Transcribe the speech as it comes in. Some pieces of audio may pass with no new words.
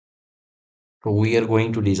So we are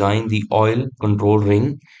going to design the oil control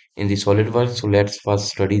ring in the SolidWorks. So let's first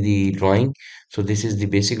study the drawing. So this is the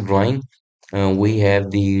basic drawing. We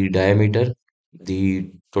have the diameter,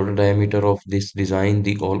 the total diameter of this design,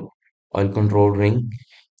 the oil control ring.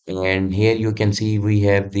 And here you can see we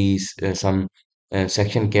have these some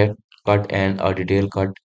section cut and a detail cut.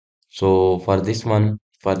 So for this one,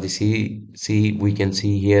 for the C, we can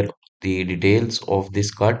see here the details of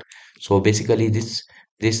this cut. So basically this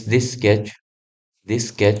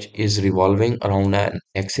sketch is revolving around an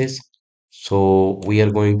axis. So we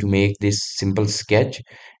are going to make this simple sketch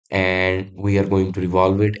and we are going to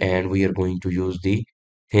revolve it and we are going to use the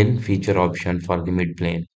thin feature option for the mid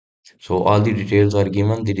plane. So all the details are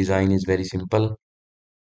given. The design is very simple.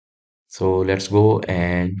 So let's go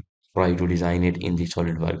and try to design it in the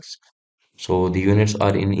SolidWorks. So the units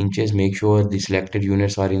are in inches. Make sure the selected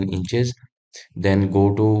units are in inches. Then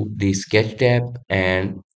go to the sketch tab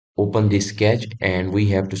and open the sketch and we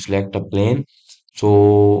have to select a plane.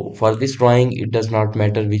 So for this drawing, it does not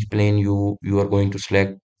matter which plane you are going to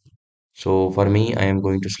select. So for me, I am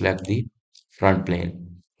going to select the front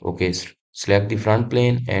plane. Okay, select the front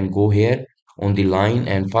plane and go here on the line,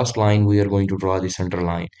 and first line we are going to draw the center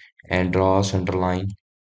line and draw a center line.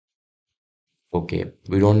 Okay,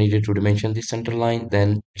 we don't need it to dimension the center line.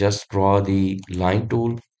 Then just draw the line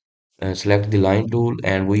tool, select the line tool,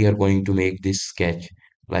 and we are going to make this sketch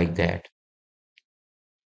like that.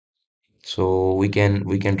 So we can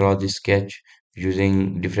draw this sketch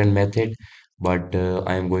using different method, but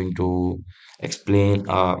I am going to explain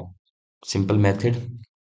a simple method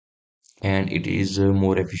and it is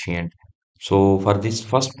more efficient. So for this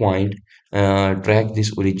first point, drag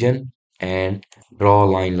this origin and draw a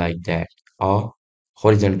line like that, a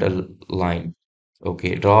horizontal line.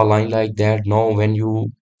 Okay, draw a line like that. Now, when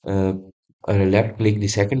you uh, left click the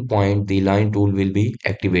second point, the line tool will be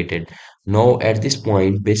activated. Now, at this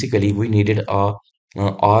point, basically, we needed a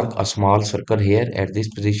small circle here at this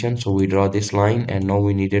position. So we draw this line, and now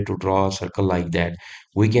we needed to draw a circle like that.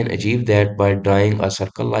 We can achieve that by drawing a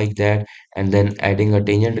circle like that, and then adding a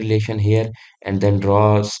tangent relation here, and then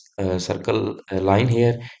draw a circle line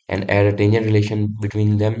here, and add a tangent relation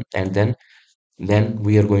between them, and then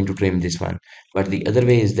we are going to trim this one. But the other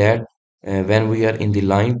way is that when we are in the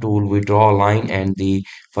line tool, we draw a line and the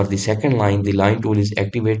for the second line, the line tool is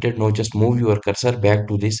activated. Now just move your cursor back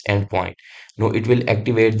to this endpoint. Now it will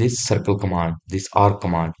activate this circle command, this arc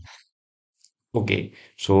command. Okay,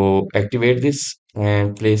 so activate this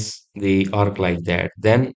and place the arc like that.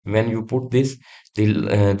 Then when you put this,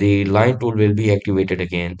 the line tool will be activated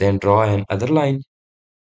again. Then draw another line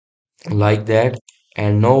like that,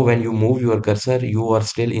 and now when you move your cursor you are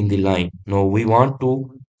still in the line. Now we want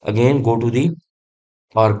to again go to the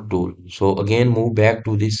arc tool, so again move back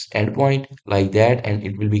to this endpoint like that and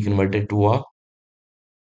it will be converted to a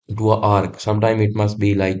arc. Sometime it must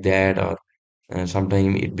be like that, or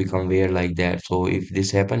sometime it become weird like that. So if this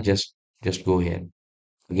happen, just go here,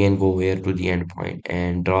 again go here to the endpoint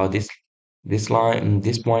and draw this line,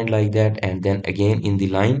 this point like that, and then again in the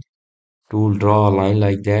line tool draw a line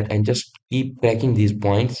like that and just keep tracking these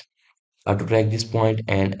points, to track this point,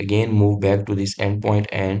 and again move back to this endpoint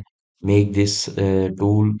and make this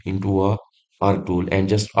tool into a arc tool and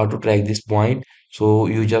just auto track this point. So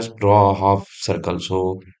you just draw a half circle,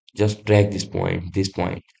 so just drag this point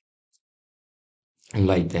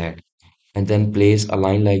like that, and then place a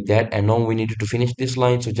line like that. And now we needed to finish this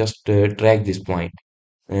line, so just drag this point.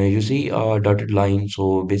 You see a dotted line,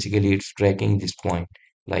 so basically it's tracking this point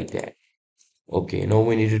like that. Okay, now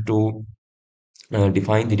we needed to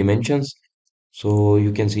define the dimensions. So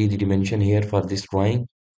you can see the dimension here for this drawing.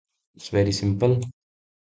 It's very simple.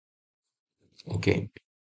 Okay,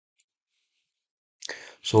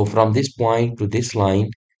 so from this point to this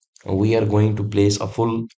line, we are going to place a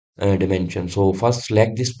full dimension. So first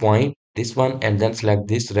select this point, this one, and then select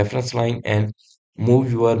this reference line and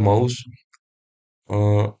move your mouse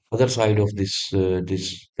other side of this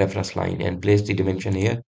reference line and place the dimension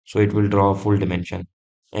here. So it will draw a full dimension,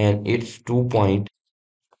 and it's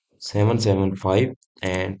 2.775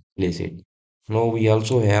 and place it. Now we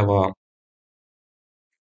also have a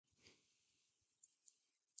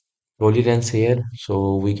tolerance here,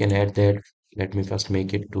 so we can add that. Let me first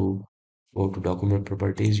make it to go to document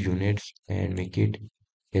properties, units, and make it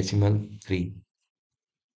decimal 3.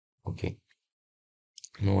 Okay,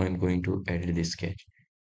 now I'm going to edit this sketch.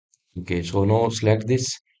 Okay, so now select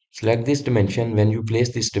this dimension. When you place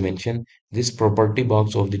this dimension, this property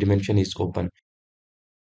box of the dimension is open.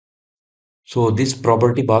 So this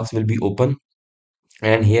property box will be open,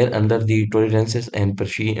 and here under the tolerances and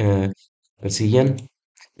precision,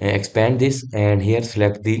 expand this, and here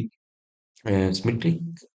select the symmetric,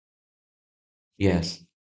 yes,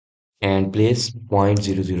 and place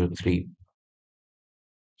 0.003.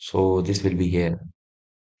 So this will be here.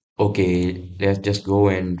 Okay, let's just go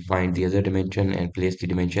and find the other dimension and place the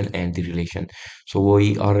dimension and the relation. So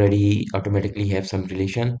we already automatically have some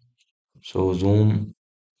relation. So zoom.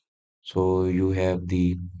 So you have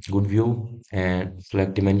the good view and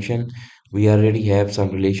select dimension. We already have some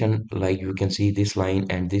relation, like you can see this line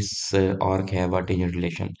and this arc have a tangent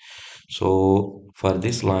relation. So for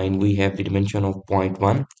this line, we have the dimension of point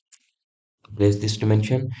 0.1. Place this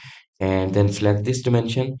dimension and then select this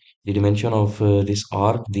dimension, the dimension of this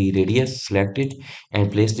arc, the radius, select it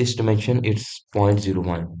and place this dimension, it's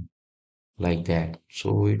 0.01, like that.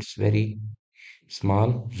 So it's very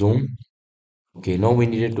small, zoom. Okay, now we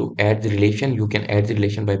needed to add the relation. You can add the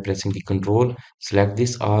relation by pressing the control, select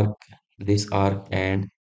this arc and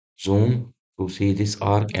zoom to see this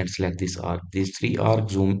arc and select this arc. These three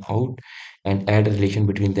arcs, zoom out and add a relation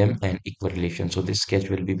between them and equal relation. So this sketch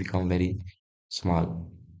will be become very small.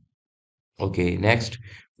 Okay, next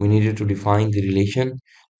we needed to define the relation.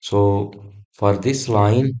 So for this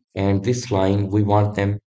line and this line, we want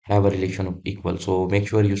them have a relation of equal. So make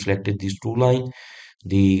sure you selected these two lines,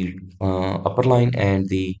 the upper line and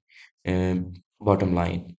the bottom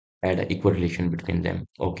line, add an equal relation between them.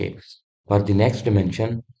 Okay, for the next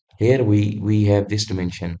dimension, here we have this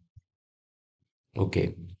dimension.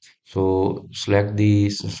 Okay, so select the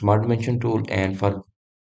smart dimension tool and for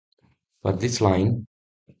this line,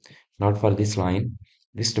 not for this line,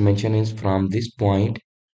 this dimension is from this point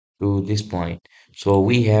to this point. So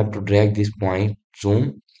we have to drag this point,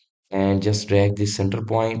 zoom, and just drag this center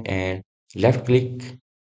point and left click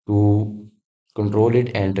to control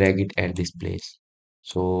it and drag it at this place.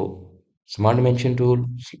 So smart dimension tool,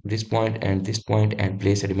 this point and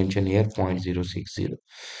place a dimension here 0.060.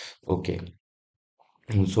 Okay,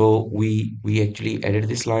 so we actually added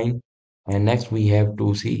this line and next we have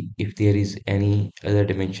to see if there is any other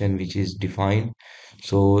dimension which is defined.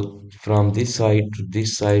 So from this side to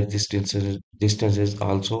this side, distance is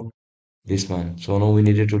also this one. So now we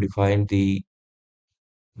needed to define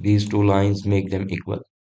these two lines, make them equal.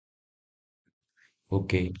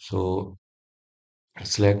 Okay, so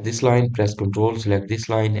select this line, press Control, select this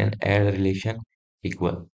line and add a relation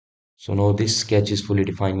equal. So now this sketch is fully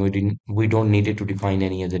defined. We don't need it to define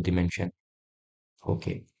any other dimension.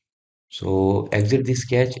 Okay. So exit the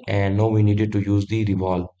sketch and now we needed to use the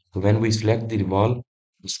revolve. So when we select the revolve,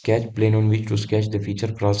 sketch plane on which to sketch the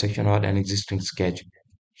feature cross section or an existing sketch.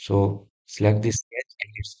 So select this sketch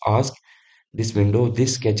and it's asked this window.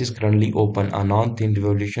 This sketch is currently open. A non-thin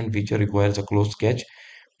revolution feature requires a closed sketch.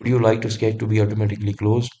 Would you like to sketch to be automatically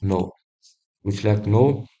closed? No. We select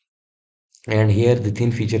no and here the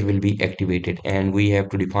thin feature will be activated and we have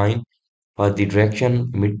to define for the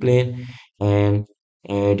direction midplane and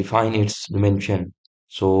define its dimension,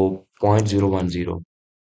 so 0.010.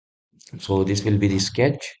 So this will be the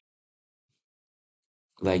sketch,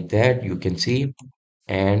 like that you can see,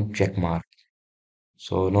 and check mark.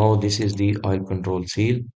 So now this is the oil control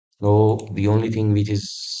seal. Now the only thing which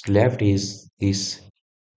is left is this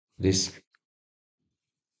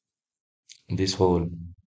hole.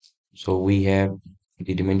 So we have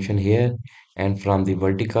the dimension here and from the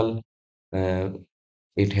vertical uh,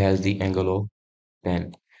 it has the angle of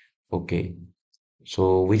 10. Okay,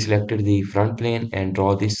 so we selected the front plane and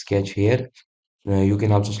draw this sketch here. You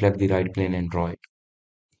can also select the right plane and draw it.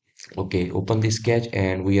 Okay, open this sketch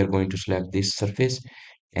and we are going to select this surface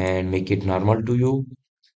and make it normal to you.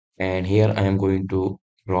 And here I am going to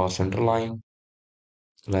draw center line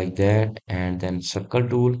like that and then circle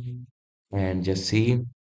tool and just see.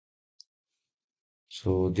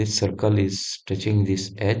 So this circle is touching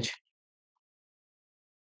this edge.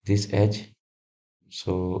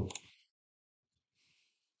 So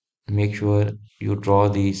make sure you draw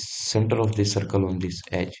the center of the circle on this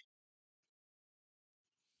edge.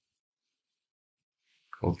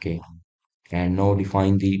 Okay, and now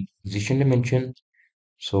define the position dimension.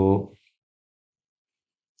 So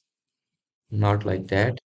not like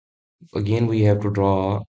that. Again, we have to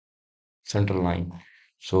draw center line.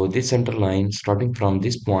 So this center line starting from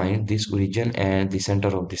this point, this origin and the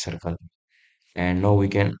center of the circle. And now we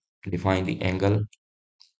can define the angle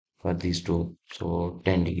for these two. So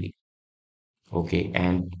 10 degree. Okay,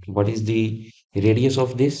 and what is the radius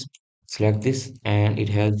of this? Select this and it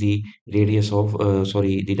has the radius of,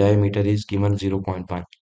 the diameter is given 0.1.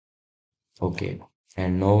 Okay,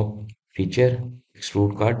 and now feature,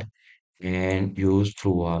 extrude cut and use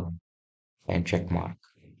through wall and check mark.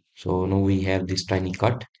 So now we have this tiny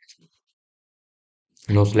cut.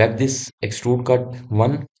 Now select this extrude cut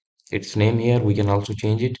one, its name here, we can also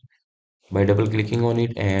change it. by double clicking on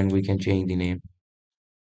it, and we can change the name.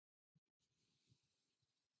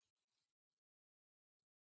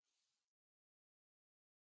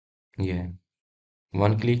 Yeah,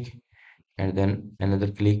 one click and then another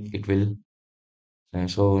click, it will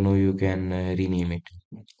so now you can rename it.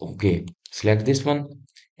 Okay, select this one,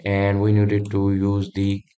 and we needed to use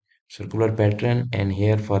the circular pattern, and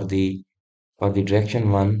here for the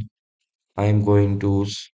direction one, I am going to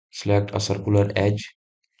select a circular edge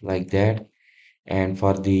like that. And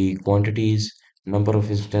for the quantities, number of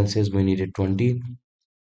instances, we needed 20.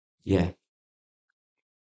 Yeah,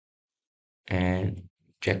 and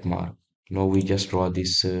check mark. Now we just draw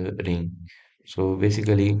this ring. So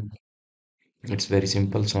basically, it's very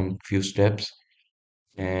simple, some few steps,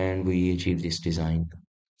 and we achieve this design.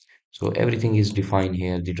 So everything is defined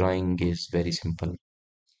here. The drawing is very simple,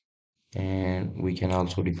 and we can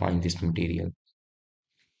also define this material.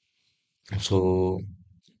 So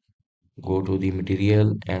go to the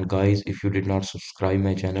material, and guys, if you did not subscribe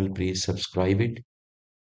my channel, please subscribe it.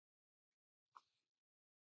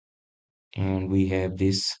 And we have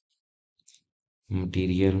this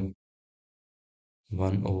material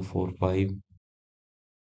 1045,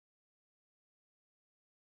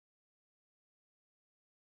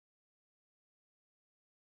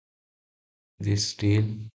 this steel,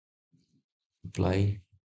 apply,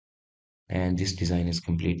 and this design is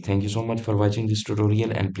complete. Thank you so much for watching this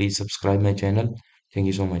tutorial, and please subscribe my channel. Thank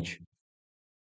you so much.